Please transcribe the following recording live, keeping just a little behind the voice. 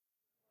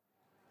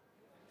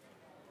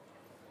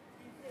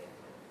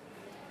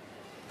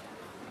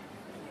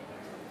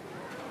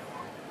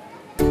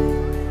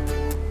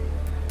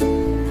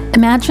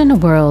Imagine a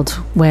world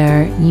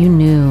where you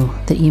knew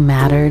that you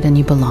mattered and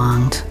you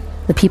belonged.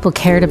 The people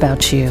cared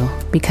about you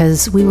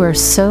because we were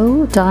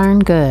so darn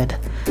good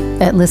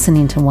at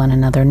listening to one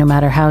another, no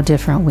matter how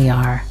different we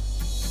are.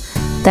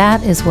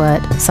 That is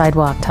what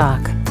Sidewalk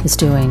Talk is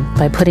doing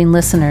by putting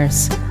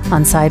listeners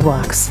on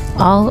sidewalks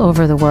all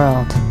over the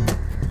world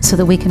so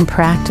that we can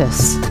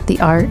practice the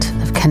art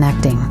of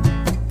connecting.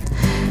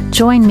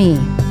 Join me,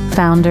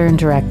 founder and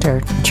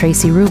director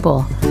Tracy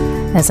Rubel,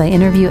 as I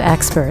interview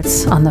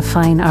experts on the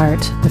fine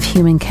art of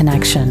human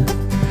connection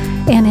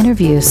and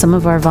interview some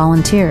of our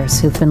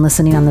volunteers who've been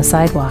listening on the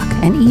sidewalk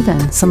and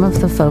even some of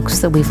the folks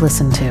that we've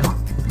listened to.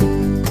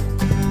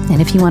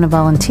 And if you want to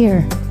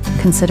volunteer,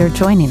 consider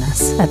joining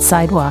us at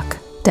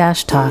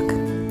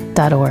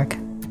sidewalk-talk.org.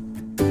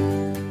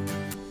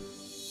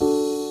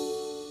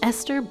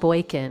 Esther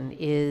Boykin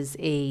is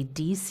a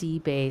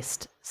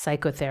DC-based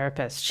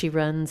psychotherapist. She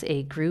runs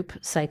a group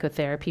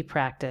psychotherapy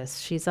practice.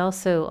 She's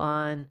also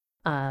on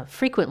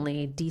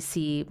frequently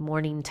DC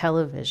morning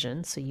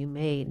television, so you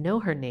may know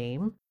her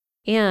name.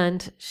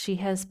 And she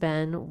has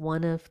been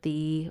one of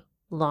the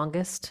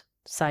longest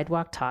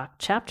Sidewalk Talk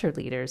chapter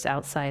leaders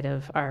outside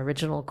of our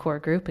original core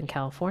group in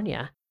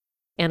California.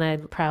 And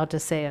I'm proud to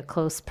say a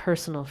close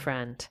personal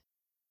friend.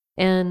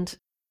 And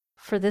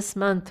for this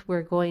month,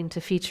 we're going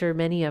to feature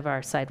many of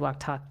our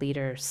Sidewalk Talk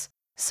leaders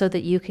so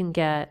that you can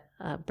get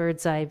a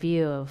bird's eye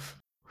view of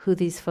who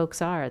these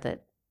folks are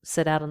that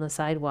sit out on the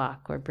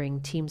sidewalk or bring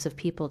teams of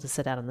people to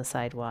sit out on the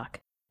sidewalk.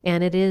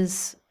 And it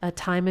is a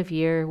time of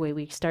year where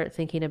we start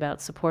thinking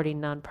about supporting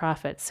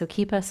nonprofits. So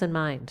keep us in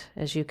mind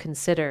as you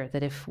consider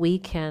that if we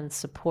can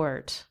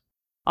support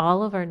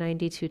all of our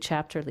 92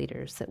 chapter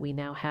leaders that we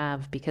now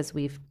have, because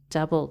we've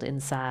doubled in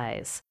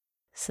size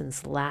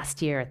since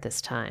last year at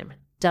this time,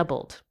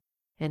 doubled.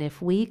 And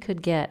if we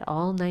could get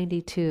all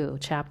 92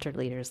 chapter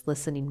leaders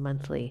listening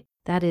monthly,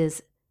 that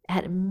is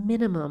at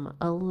minimum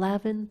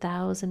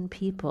 11,000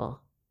 people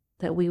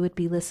that we would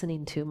be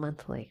listening to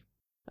monthly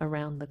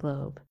around the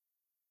globe.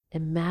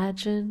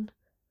 Imagine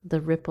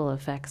the ripple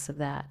effects of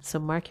that. So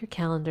mark your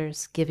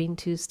calendars. Giving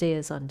Tuesday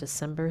is on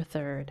December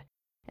 3rd,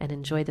 and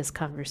enjoy this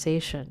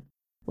conversation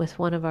with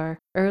one of our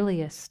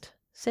earliest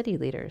city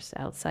leaders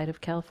outside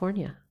of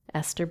California,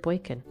 Esther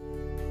Boykin.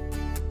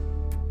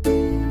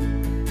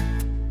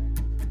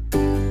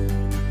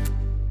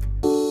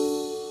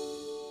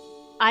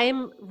 I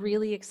am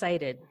really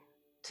excited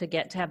to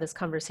get to have this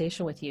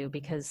conversation with you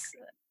because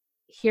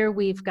here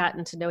we've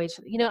gotten to know each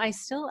other. You know, I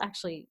still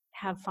actually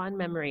have fond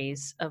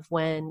memories of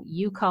when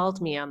you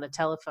called me on the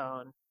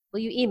telephone. Well,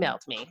 you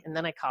emailed me and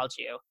then I called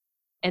you.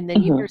 And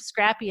then you were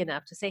scrappy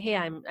enough to say, hey,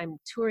 I'm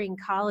touring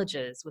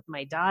colleges with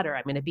my daughter.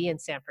 I'm going to be in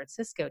San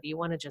Francisco. Do you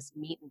want to just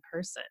meet in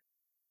person?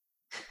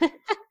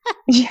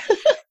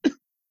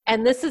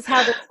 And this is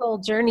how this whole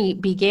journey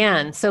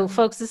began. So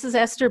folks, this is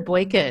Esther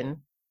Boykin,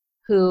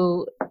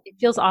 who it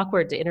feels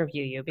awkward to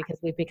interview you because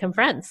we've become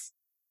friends.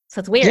 So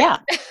it's weird. Yeah.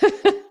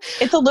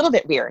 It's a little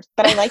bit weird,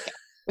 but I like it.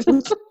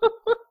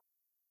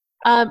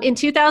 In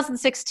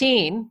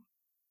 2016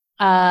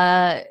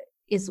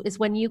 is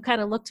when you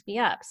kind of looked me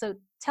up. So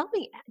tell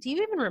me, do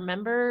you even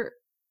remember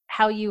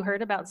how you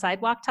heard about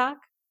Sidewalk Talk?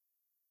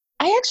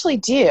 I actually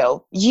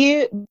do.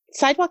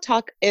 Sidewalk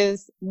Talk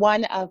is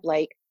one of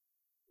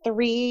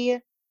three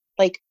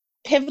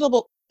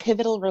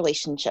pivotal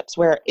relationships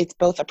where it's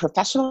both a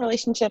professional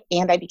relationship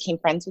and I became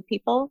friends with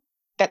people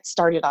that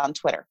started on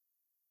Twitter.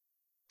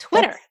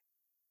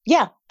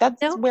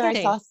 That's no where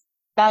kidding.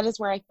 That is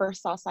where I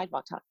first saw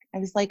Sidewalk Talk. I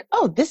was like,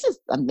 oh, this is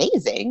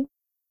amazing.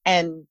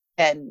 And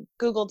then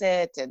Googled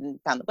it and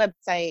found the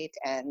website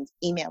and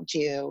emailed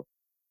you.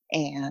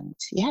 And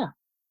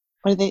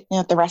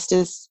the rest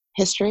is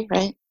history,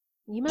 right?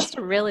 You must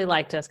have really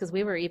liked us because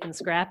we were even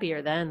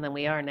scrappier then than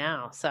we are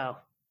now. So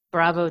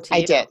bravo to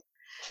you. I did.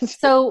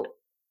 So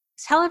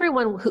tell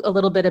everyone a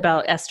little bit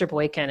about Esther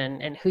Boykin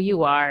and who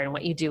you are and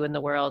what you do in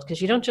the world,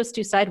 because you don't just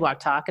do Sidewalk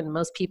Talk, and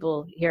most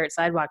people here at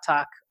Sidewalk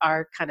Talk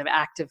are kind of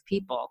active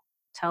people.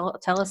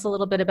 Tell us a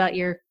little bit about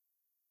your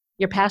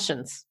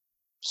passions.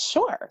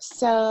 Sure.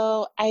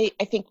 So I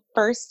think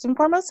first and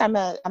foremost, I'm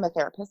a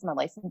therapist. I'm a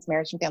licensed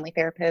marriage and family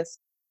therapist.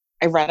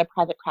 I run a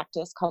private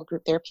practice called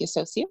Group Therapy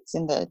Associates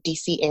in the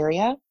DC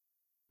area.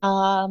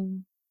 I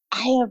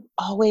am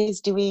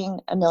always doing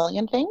a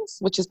million things,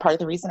 which is part of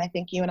the reason I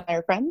think you and I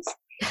are friends.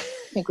 I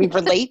think we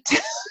relate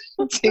to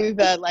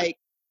the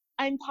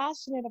I'm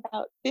passionate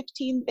about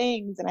 15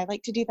 things and I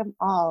like to do them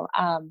all.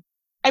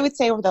 I would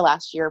say over the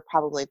last year,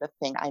 probably the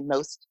thing I'm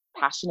most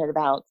passionate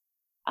about,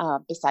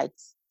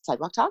 besides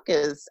Sidewalk Talk,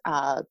 is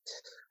a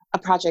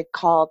project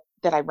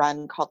that I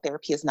run called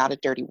Therapy is Not a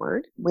Dirty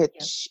Word,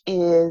 which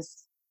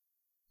is,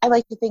 I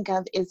like to think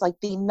of is like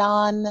the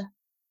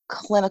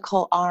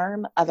non-clinical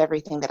arm of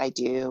everything that I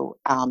do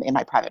in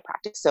my private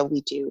practice. So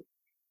we do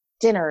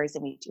dinners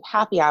and we do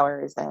happy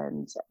hours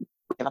and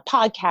we have a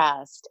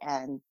podcast,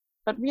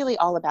 but really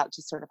all about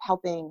just sort of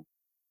helping.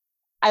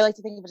 I like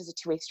to think of it as a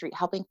two-way street,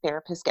 helping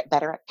therapists get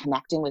better at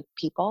connecting with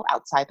people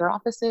outside their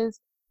offices,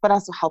 but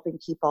also helping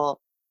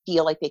people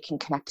feel like they can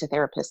connect to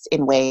therapists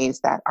in ways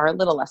that are a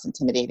little less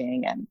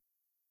intimidating, and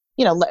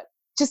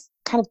just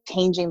kind of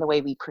changing the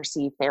way we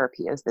perceive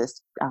therapy as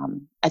this,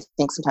 I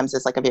think sometimes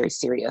it's like a very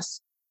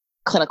serious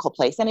clinical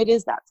place, and it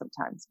is that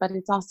sometimes, but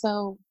it's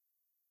also,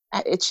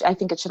 I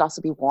think it should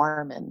also be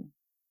warm and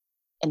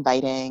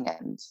inviting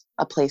and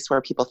a place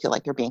where people feel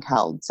like they're being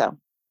held. So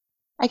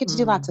I get to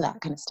do lots of Mm.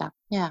 that kind of stuff.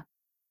 Yeah.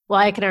 Well,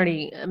 I can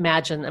already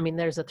imagine. I mean,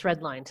 there's a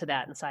thread line to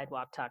that in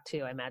Sidewalk Talk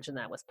too. I imagine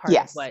that was part of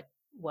Yes.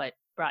 what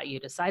brought you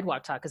to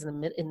Sidewalk Talk. Because in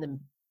the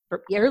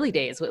early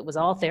days, it was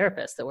all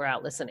therapists that were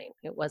out listening.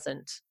 It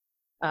wasn't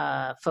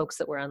folks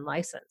that were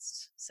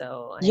unlicensed.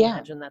 So I Yeah.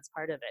 imagine that's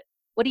part of it.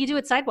 What do you do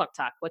at Sidewalk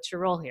Talk? What's your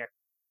role here?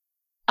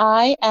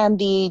 I am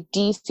the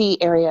DC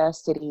area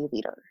city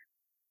leader.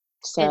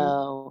 And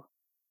So,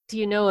 do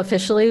you know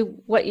officially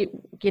what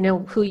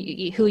who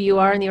you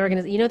are in the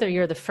organization? You know that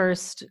you're the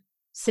first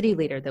city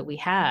leader that we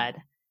had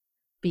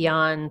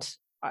beyond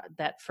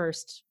that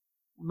first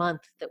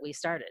month that we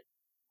started.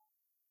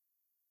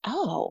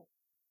 oh,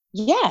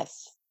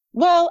 yes.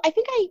 Well, I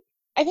think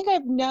I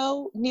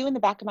knew in the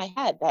back of my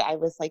head that I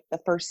was like the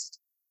first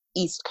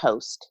East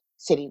Coast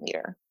city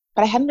leader,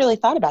 but I hadn't really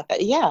thought about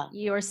that. Yeah.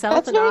 Yourself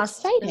That's and very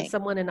Austin and exciting.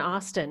 someone in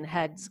Austin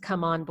had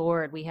come on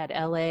board. We had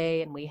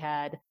LA and we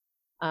had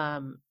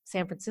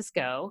San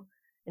Francisco,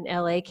 and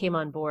LA came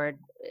on board.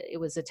 It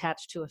was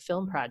attached to a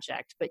film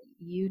project, but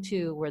you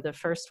two were the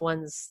first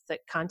ones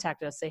that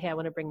contacted us, say, "Hey, I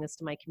want to bring this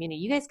to my community."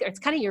 You guys, it's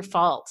kind of your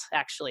fault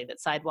actually that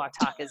Sidewalk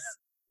Talk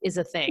is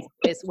a thing,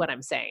 is what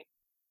I'm saying.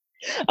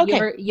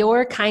 Okay.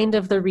 You're kind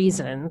of the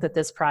reason that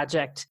this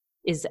project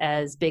is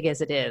as big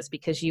as it is,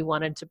 because you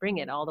wanted to bring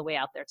it all the way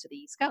out there to the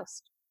East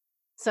Coast.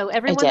 So I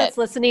everyone did. that's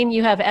listening,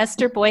 you have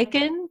Esther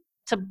Boykin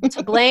to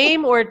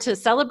blame or to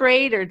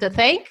celebrate or to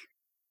thank.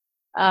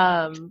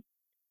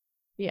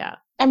 Yeah.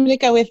 I'm going to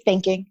go with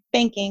thanking,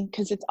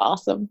 because it's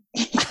awesome.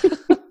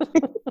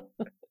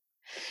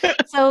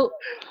 So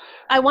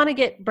I want to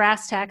get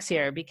brass tacks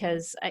here,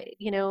 because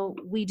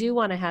we do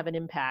want to have an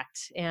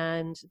impact,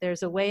 and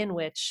there's a way in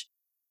which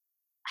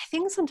I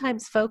think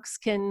sometimes folks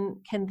can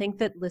think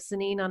that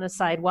listening on a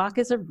sidewalk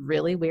is a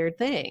really weird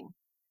thing.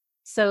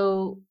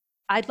 So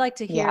I'd like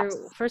to hear, Yes.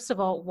 first of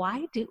all,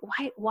 why do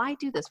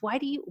this? Why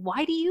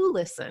do you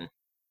listen?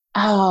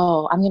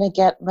 Oh, I'm going to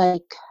get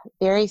like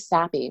very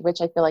sappy,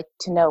 which I feel like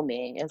to know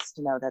me is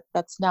to know that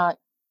that's not,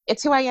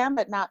 it's who I am,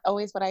 but not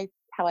always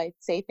how I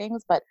say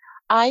things. But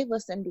I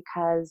listen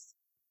because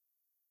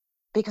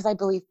I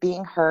believe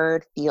being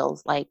heard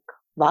feels like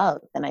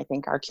love. And I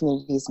think our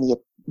communities need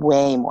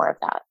way more of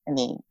that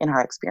in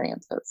our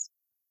experiences.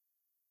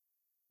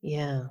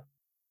 Yeah.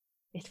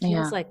 It feels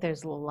Yeah. like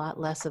there's a lot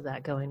less of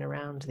that going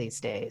around these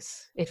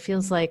days. It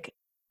feels like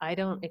I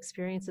don't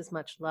experience as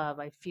much love.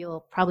 I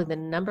feel probably the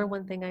number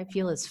one thing I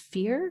feel is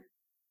fear,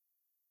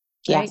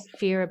 right? Yes.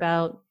 Fear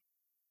about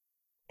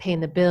paying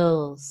the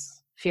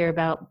bills, fear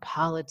about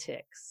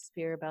politics,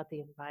 fear about the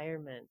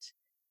environment.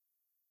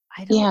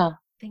 I don't Yeah.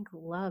 think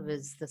love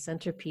is the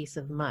centerpiece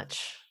of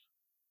much.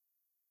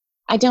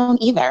 I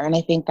don't either. And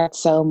I think that's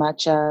so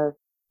much of,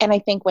 and I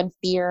think when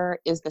fear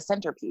is the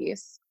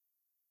centerpiece,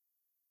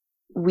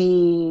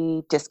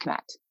 we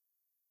disconnect,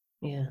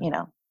 Yeah. you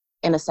know,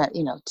 in a sense,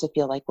 to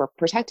feel like we're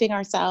protecting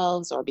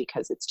ourselves or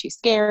because it's too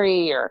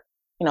scary or,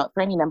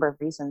 for any number of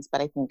reasons.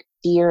 But I think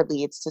fear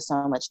leads to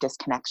so much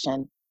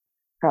disconnection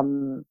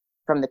from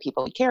the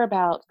people we care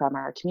about, from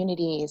our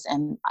communities,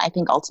 and I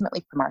think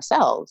ultimately from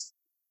ourselves.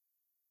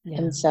 Yeah.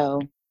 And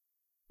so,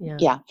 Yeah.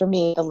 yeah, for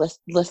me, the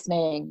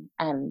listening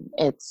and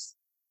its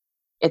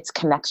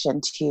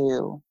connection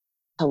to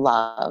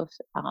love,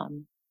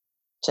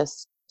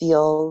 just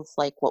feels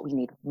like what we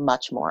need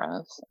much more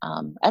of,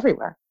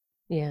 everywhere.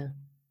 Yeah.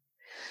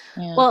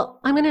 Yeah. Well,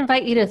 I'm going to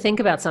invite you to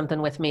think about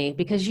something with me,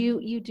 because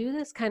you do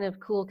this kind of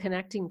cool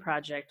connecting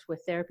project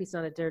with Therapy's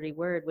Not a Dirty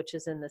Word, which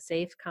is in the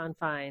safe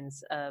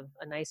confines of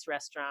a nice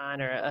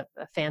restaurant or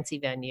a fancy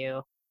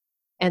venue.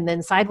 And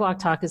then Sidewalk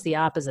Talk is the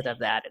opposite of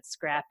that. It's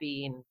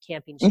scrappy and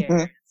camping chairs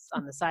Hmm.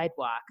 on the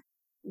sidewalk.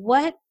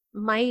 What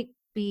might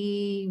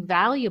be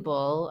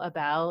valuable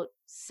about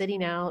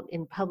sitting out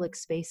in public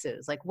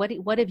spaces? Like what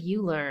have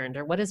you learned,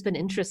 or what has been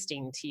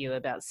interesting to you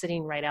about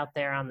sitting right out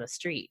there on the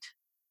street?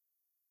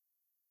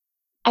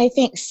 I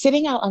think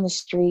sitting out on the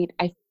street,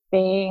 I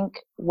think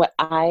what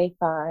I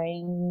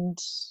find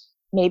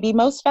maybe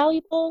most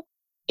valuable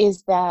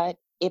is that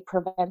it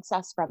prevents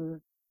us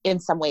from, in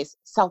some ways,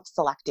 self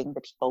selecting the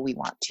people we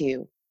want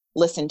to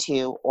listen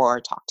to or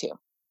talk to.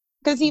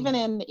 Because even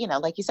Mm. in,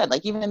 like you said,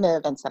 like even in the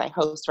events that I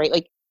host, right?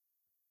 Like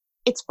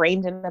it's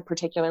framed in a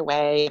particular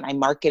way and I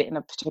market it in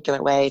a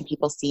particular way and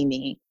people see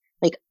me.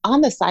 Like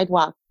on the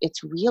sidewalk,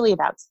 it's really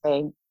about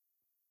saying,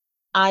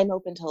 I'm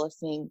open to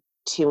listening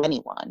to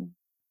anyone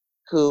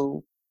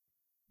who,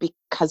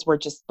 because we're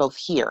just both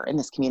here in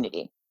this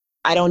community.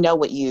 I don't know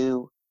what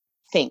you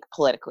think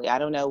politically. I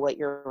don't know what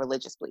your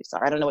religious beliefs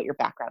are. I don't know what your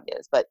background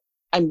is, but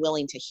I'm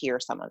willing to hear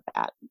some of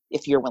that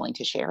if you're willing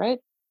to share it.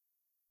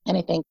 And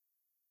I think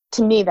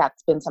to me,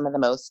 that's been some of the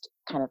most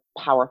kind of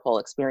powerful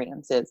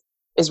experiences,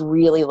 is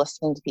really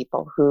listening to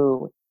people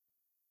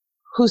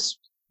who's,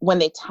 when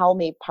they tell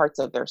me parts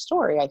of their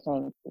story, I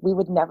think we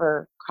would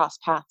never cross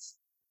paths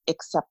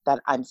except that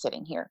I'm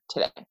sitting here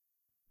today.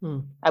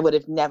 Mm. I would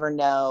have never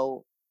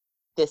know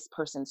this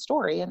person's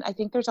story. And I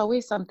think there's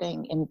always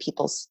something in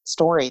people's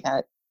story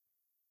that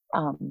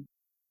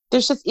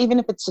there's just, even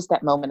if it's just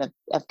that moment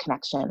of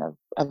connection,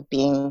 of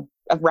being,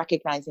 of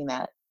recognizing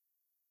that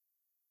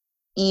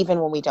even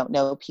when we don't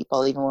know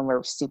people, even when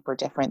we're super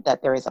different,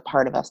 that there is a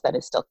part of us that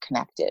is still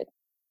connected.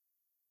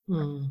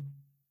 Mm.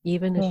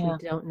 Even if we Yeah.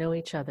 don't know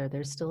each other,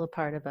 there's still a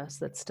part of us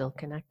that's still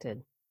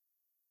connected.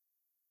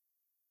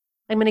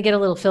 I'm going to get a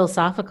little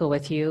philosophical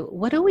with you.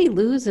 What do we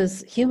lose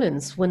as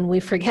humans when we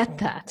forget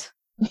that?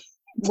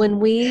 When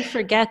we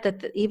forget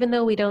that even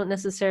though we don't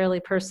necessarily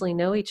personally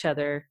know each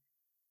other,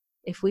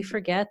 if we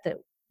forget that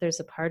there's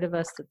a part of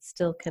us that's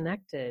still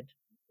connected,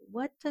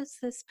 what does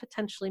this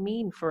potentially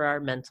mean for our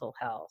mental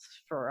health,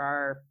 for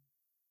our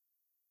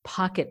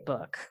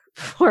pocketbook,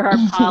 for our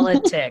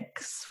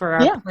politics, for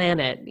our Yeah.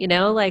 planet?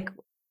 Like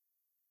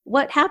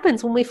what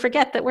happens when we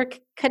forget that we're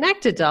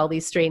connected to all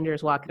these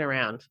strangers walking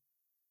around?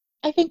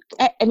 I think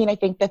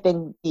the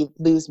thing we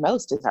lose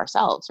most is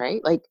ourselves,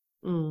 right? Like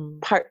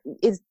Mm, part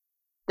is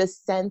the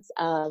sense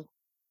of,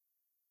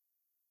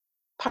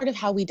 part of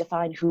how we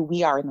define who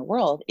we are in the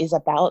world is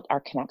about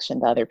our connection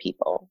to other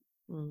people.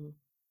 mm,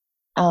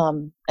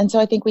 And so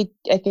I think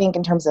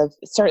in terms of,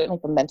 certainly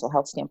from a mental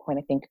health standpoint,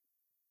 I think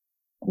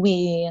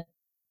we,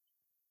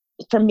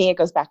 for me, it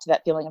goes back to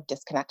that feeling of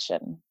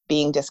disconnection,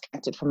 being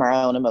disconnected from our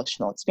own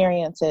emotional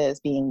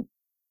experiences,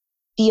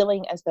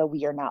 feeling as though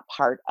we are not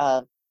part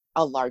of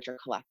a larger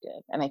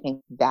collective. And I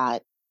think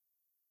that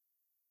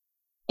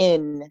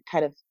in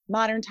kind of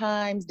modern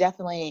times,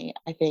 definitely,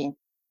 I think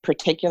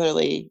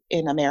particularly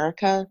in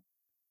America,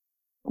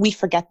 we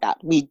forget that.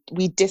 We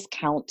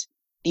discount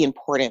the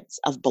importance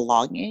of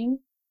belonging,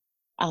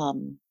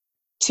 um,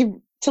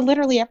 to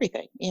literally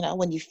everything.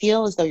 When you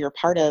feel as though you're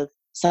part of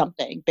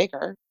something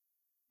bigger,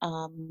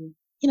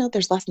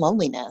 there's less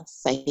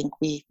loneliness. I think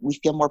we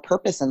feel more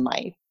purpose in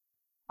life.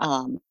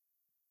 Um,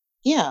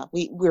 yeah,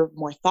 we're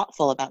more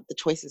thoughtful about the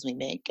choices we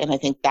make, and I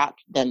think that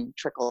then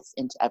trickles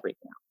into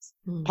everything else,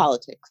 mm,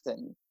 politics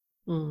and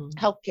mm,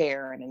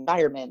 healthcare and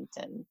environment,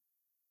 and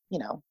you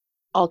know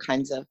all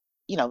kinds of,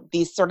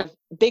 these sort of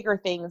bigger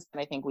things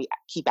that I think we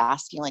keep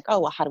asking, like,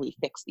 oh, well, how do we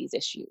fix these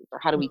issues, or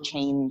how do we mm,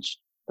 change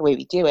the way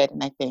we do it?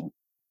 And I think,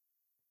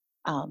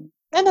 and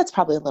that's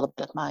probably a little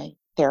bit of my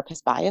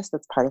therapist bias.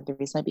 That's part of the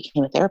reason I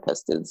became a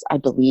therapist, is I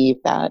believe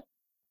that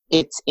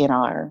it's in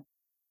our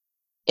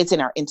it's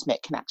in our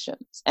intimate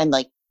connections, and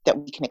like that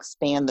we can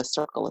expand the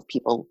circle of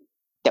people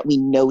that we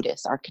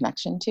notice our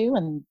connection to,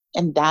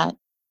 and that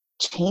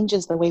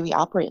changes the way we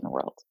operate in the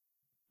world.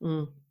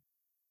 mm.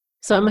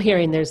 So I'm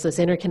hearing there's this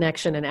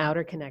interconnection and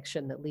outer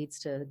connection that leads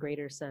to a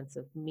greater sense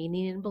of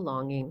meaning and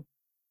belonging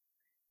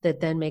that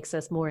then makes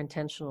us more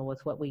intentional with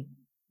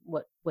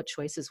what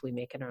choices we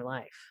make in our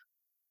life.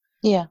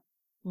 Yeah.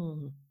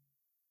 Hmm.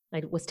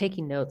 I was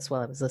taking notes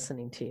while I was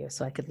listening to you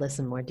so I could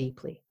listen more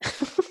deeply.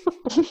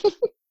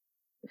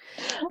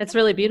 It's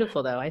really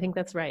beautiful though. I think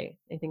that's right.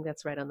 I think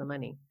that's right on the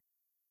money.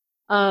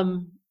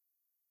 Um,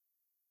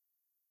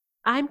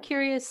 I'm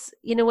curious,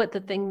 you know what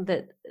the thing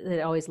that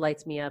always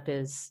lights me up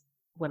is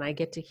when I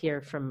get to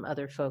hear from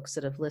other folks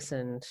that have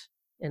listened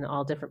in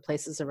all different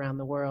places around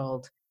the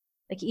world.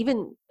 Like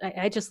even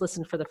I just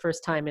listened for the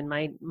first time in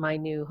my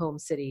new home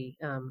city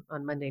on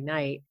Monday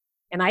night,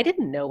 and I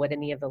didn't know what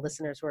any of the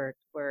listeners were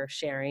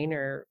sharing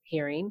or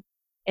hearing.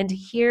 And to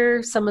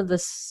hear some of the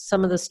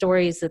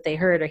stories that they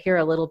heard, or hear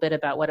a little bit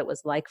about what it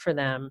was like for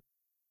them,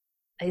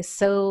 is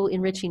so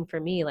enriching for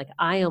me. Like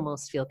I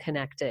almost feel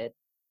connected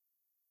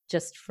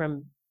just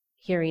from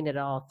hearing it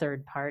all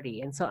third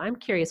party. And so I'm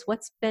curious,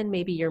 what's been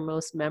maybe your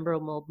most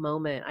memorable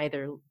moment,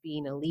 either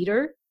being a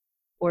leader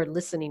or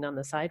listening on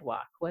the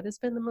sidewalk? What has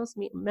been the most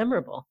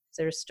memorable? Is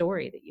there a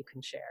story that you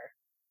can share?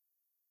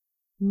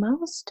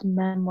 Most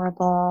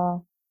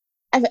memorable.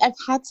 I've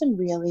had some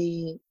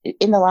really,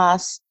 in the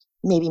last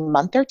maybe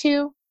month or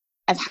two,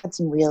 I've had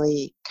some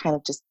really kind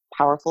of just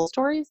powerful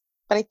stories.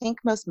 But I think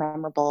most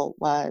memorable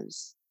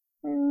was,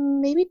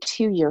 maybe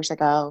 2 years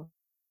ago.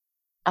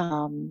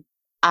 Um,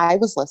 I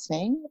was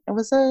listening. It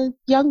was a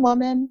young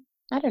woman,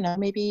 I don't know,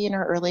 maybe in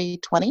her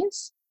early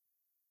 20s.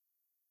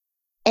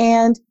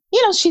 And,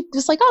 she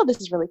was like, oh,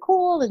 this is really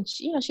cool. And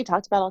she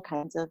talked about all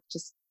kinds of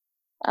just,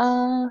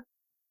 uh,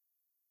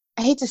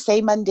 I hate to say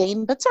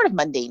mundane, but sort of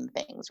mundane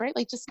things, right?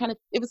 Like just kind of,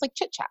 it was like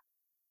chit chat.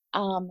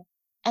 Um,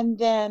 and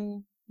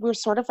then we are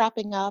sort of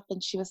wrapping up,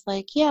 and she was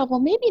like, yeah, well,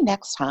 maybe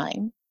next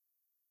time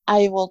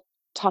I will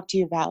talk to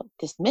you about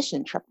this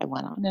mission trip I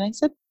went on. And I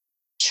said,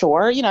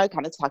 sure. I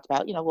kind of talked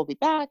about, we'll be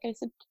back. I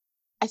said,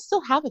 I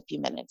still have a few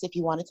minutes if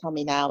you want to tell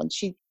me now. And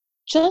she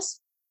just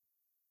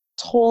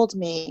told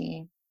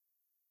me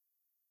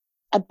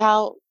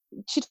about,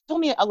 she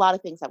told me a lot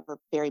of things that were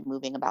very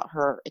moving about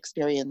her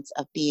experience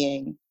of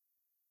being,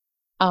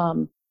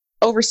 um,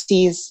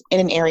 overseas in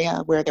an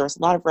area where there was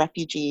a lot of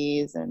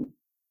refugees, um,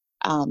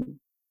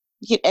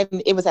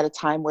 and it was at a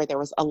time where there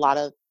was a lot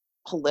of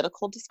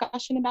political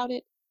discussion about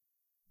it.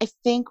 I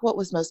think what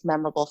was most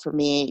memorable for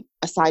me,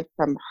 aside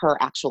from her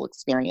actual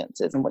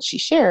experiences and what she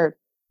shared,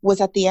 was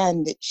at the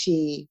end,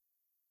 she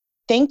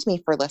thanked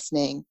me for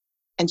listening.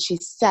 And she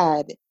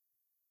said,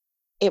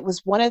 it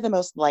was one of the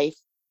most life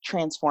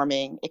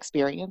transforming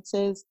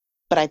experiences,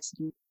 but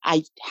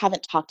I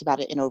haven't talked about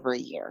it in over a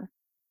year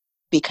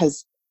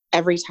because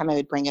every time I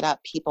would bring it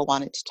up, people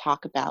wanted to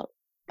talk about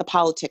the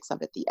politics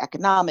of it, the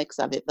economics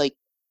of it. Like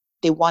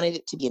they wanted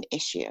it to be an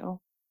issue.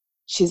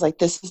 She's like,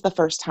 this is the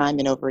first time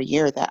in over a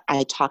year that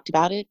I talked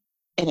about it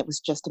and it was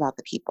just about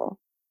the people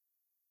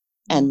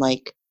and Mm.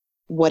 like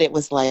what it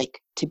was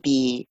like to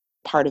be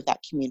part of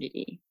that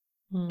community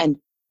Mm. and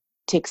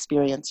to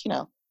experience,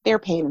 their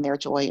pain and their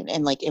joy.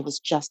 And like it was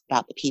just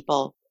about the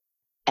people.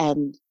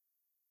 And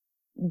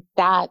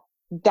that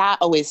that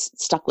always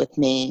stuck with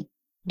me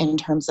in Mm.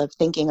 terms of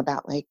thinking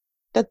about like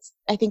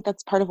I think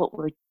that's part of what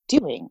we're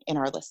doing in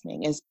our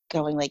listening is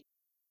going like,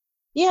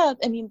 yeah,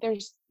 I mean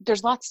there's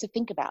lots to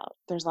think about.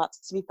 There's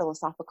lots to be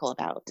philosophical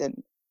about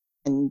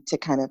and to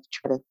kind of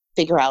try to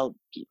figure out,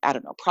 I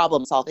don't know,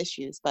 problem solve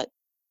issues, but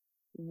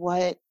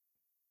what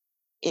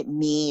it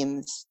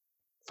means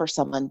for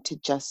someone to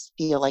just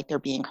feel like they're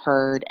being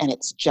heard and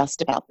it's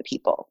just about the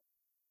people.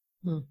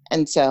 Mm.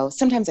 And so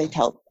sometimes I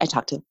talk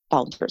to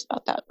volunteers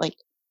about that. Like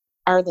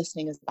our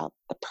listening is about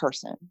the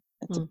person.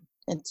 Mm.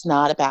 It's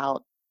not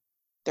about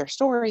their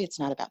story. It's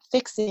not about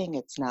fixing.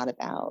 It's not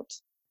about,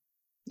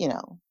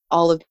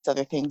 all of these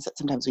other things that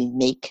sometimes we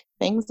make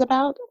things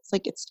about. It's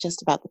like, it's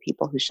just about the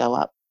people who show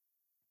up.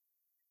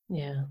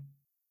 Yeah.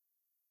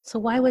 So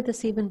why would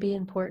this even be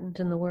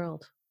important in the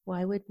world?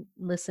 Why would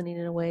listening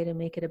in a way to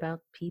make it about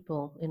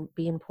people and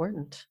be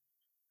important?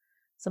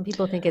 Some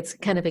people think it's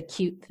kind of a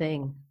cute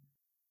thing,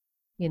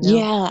 you know?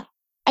 Yeah,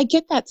 I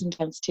get that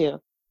sometimes too.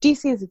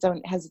 DC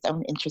has its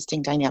own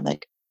interesting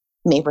dynamic,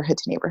 neighborhood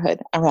to neighborhood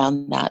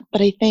around that.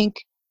 But I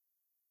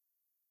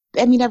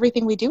mean,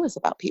 everything we do is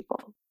about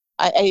people.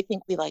 I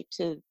think we like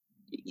to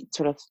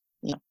sort of,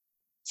 you know,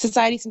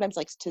 society sometimes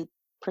likes to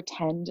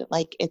pretend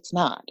like it's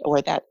not,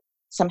 or that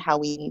somehow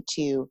we need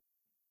to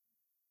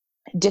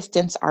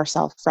distance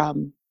ourselves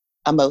from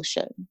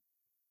emotion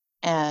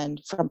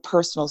and from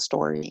personal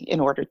story in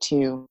order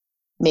to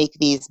make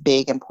these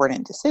big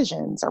important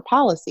decisions or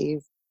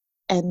policies.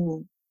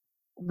 And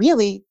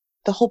really,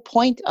 the whole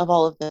point of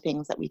all of the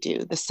things that we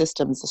do, the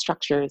systems, the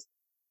structures,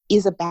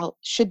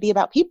 should be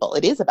about people.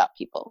 It is about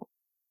people.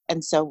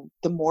 And so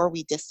the more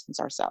we distance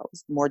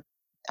ourselves, the more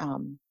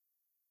um,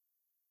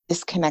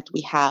 disconnect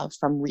we have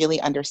from really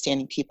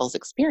understanding people's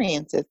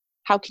experiences,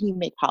 how can you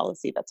make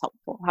policy that's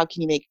helpful? How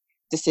can you make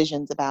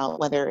decisions about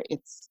whether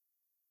it's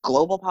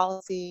global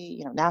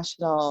policy,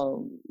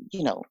 national,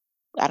 you know,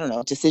 I don't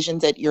know,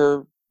 decisions at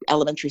your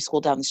elementary school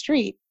down the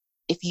street,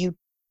 if you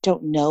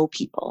don't know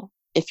people,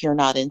 if you're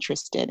not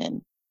interested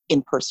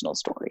in personal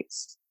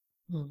stories.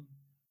 Mm.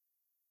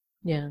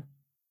 Yeah.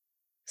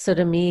 So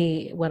to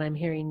me, what I'm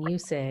hearing you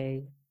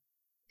say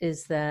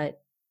is that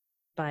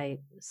by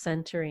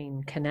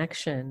centering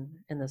connection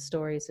in the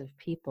stories of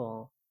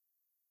people,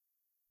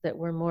 that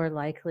we're more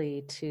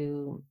likely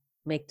to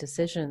make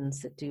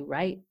decisions that do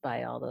right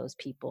by all those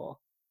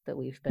people that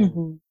we've been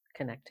Hmm.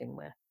 connecting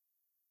with.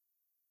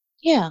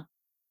 Yeah.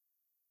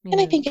 And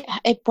I Yeah. think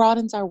it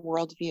broadens our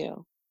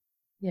worldview,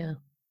 Yeah.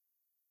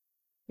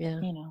 Yeah.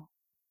 you know.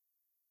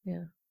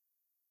 Yeah.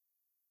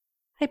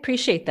 I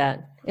appreciate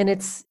that. And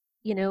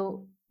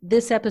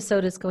this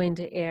episode is going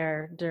to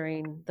air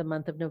during the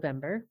month of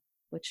November,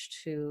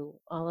 which to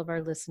all of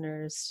our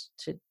listeners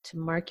to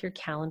mark your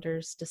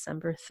calendars,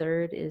 December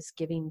 3rd is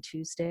Giving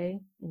Tuesday,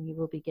 and you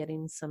will be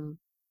getting some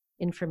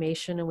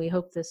information. And we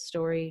hope this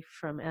story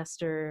from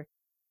Esther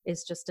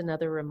is just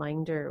another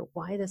reminder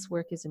why this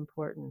work is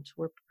important.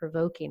 We're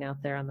provoking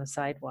out there on the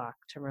sidewalk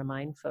to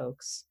remind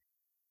folks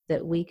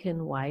that we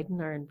can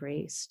widen our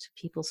embrace to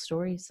people's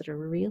stories that are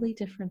really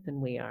different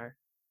than we are.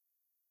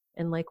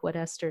 And like what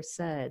Esther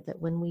said, that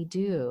when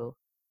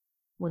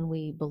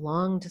we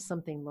belong to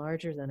something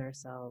larger than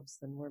ourselves,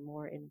 then we're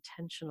more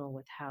intentional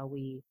with how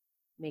we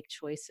make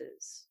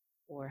choices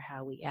or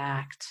how we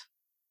act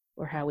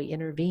or how we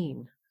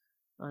intervene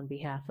on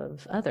behalf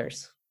of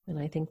others. And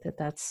I think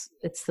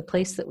it's the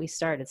place that we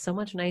start. It's so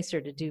much nicer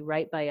to do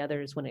right by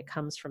others when it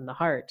comes from the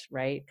heart,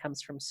 right? It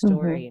comes from Hmm.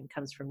 story and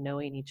comes from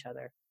knowing each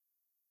other.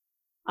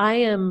 I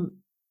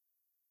am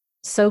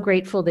so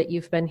grateful that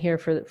you've been here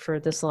for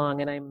this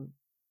long, and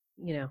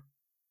you know,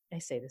 I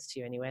say this to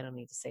you anyway. I don't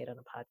need to say it on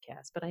a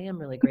podcast, but I am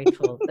really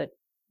grateful that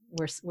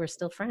we're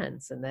still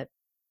friends and that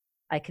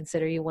I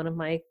consider you one of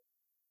my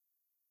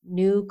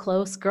new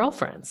close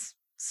girlfriends.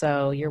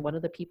 So you're one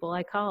of the people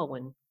I call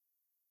when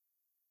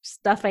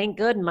stuff ain't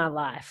good in my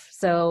life.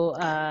 So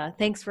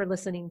thanks for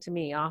listening to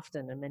me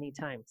often and many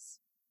times.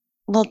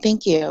 Well,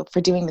 thank you for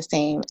doing the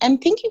same.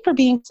 And thank you for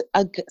being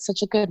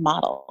such a good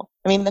model.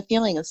 I mean, the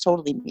feeling is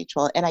totally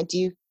mutual. And I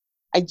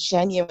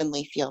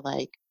genuinely feel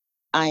like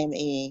I'm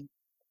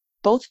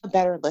both a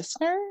better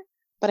listener,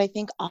 but I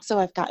think also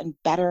I've gotten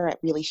better at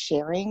really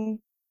sharing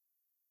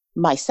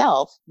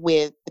myself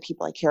with the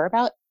people I care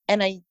about.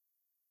 And I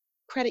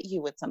credit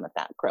you with some of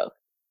that growth.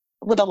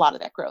 with a lot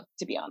of that growth,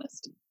 to be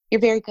honest.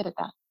 You're very good at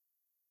that.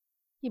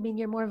 You mean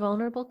you're more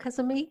vulnerable because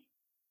of me?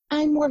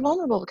 I'm more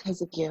vulnerable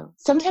because of you.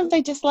 Sometimes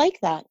I dislike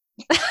that.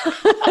 Because,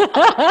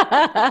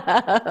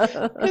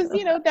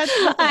 that's,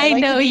 listen, I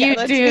like know you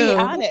let's do. be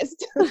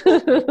honest.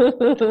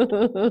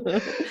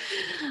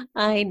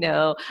 I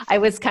know. I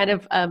was kind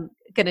of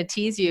going to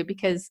tease you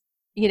because,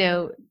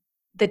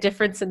 the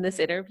difference in this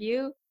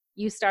interview,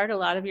 you start a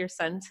lot of your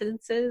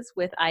sentences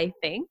with I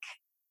think,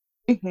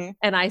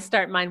 and I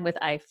start mine with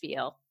I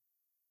feel.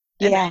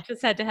 And I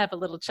just had to have a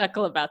little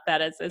chuckle about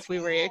that as we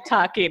were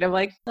talking. I'm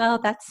like, oh,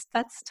 that's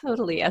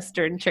totally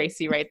Esther and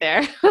Tracy right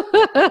there.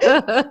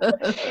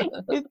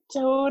 It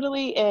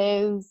totally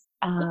is.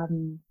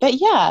 But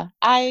yeah,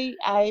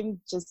 I'm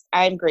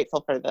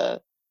grateful for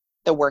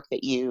the work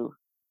that you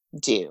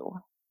do.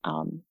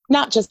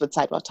 Not just with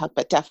Sidewalk Talk,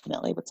 but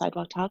definitely with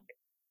Sidewalk Talk.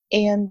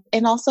 And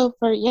also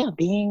for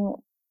being,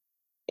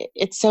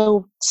 it's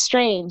so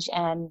strange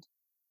and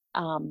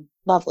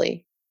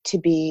lovely to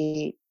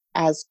be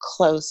as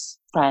close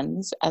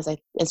friends as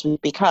we've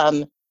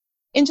become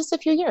in just a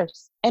few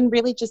years, and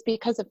really just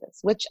because of this,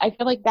 which I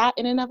feel like that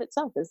in and of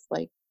itself is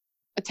like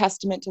a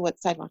testament to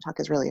what Sidewalk Talk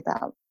is really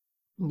about.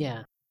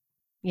 Yeah,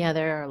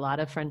 there are a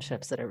lot of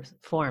friendships that are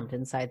formed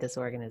inside this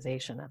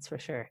organization, that's for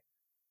sure.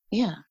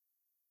 Yeah.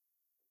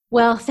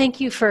 Well,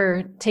 thank you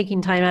for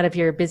taking time out of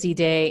your busy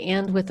day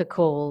and with a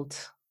cold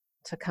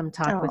to come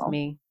talk with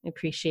me. I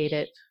appreciate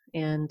it.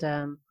 And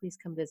please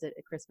come visit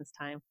at Christmas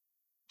time.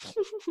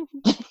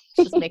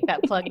 Just make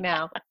that plug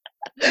now.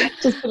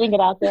 Just putting it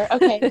out there.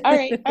 Okay. All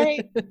right.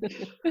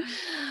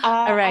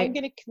 All right. I'm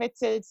going to commit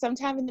to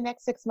sometime in the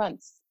next 6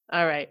 months.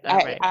 All right.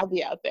 I'll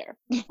be out there.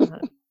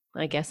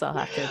 I guess I'll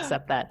have to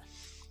accept that.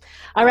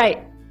 All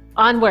right.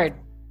 Onward.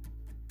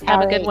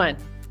 Have a good one.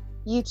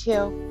 You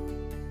too.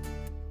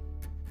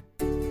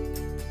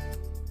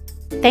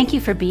 Thank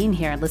you for being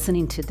here and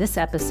listening to this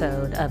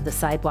episode of the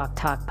Sidewalk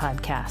Talk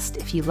podcast.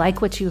 If you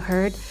like what you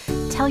heard,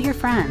 tell your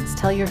friends,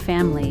 tell your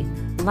family,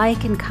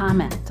 like and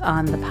comment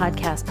on the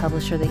podcast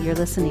publisher that you're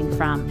listening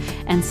from,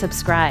 and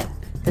subscribe.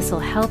 This will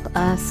help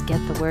us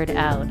get the word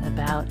out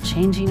about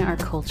changing our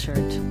culture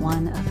to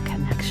one of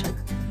connection.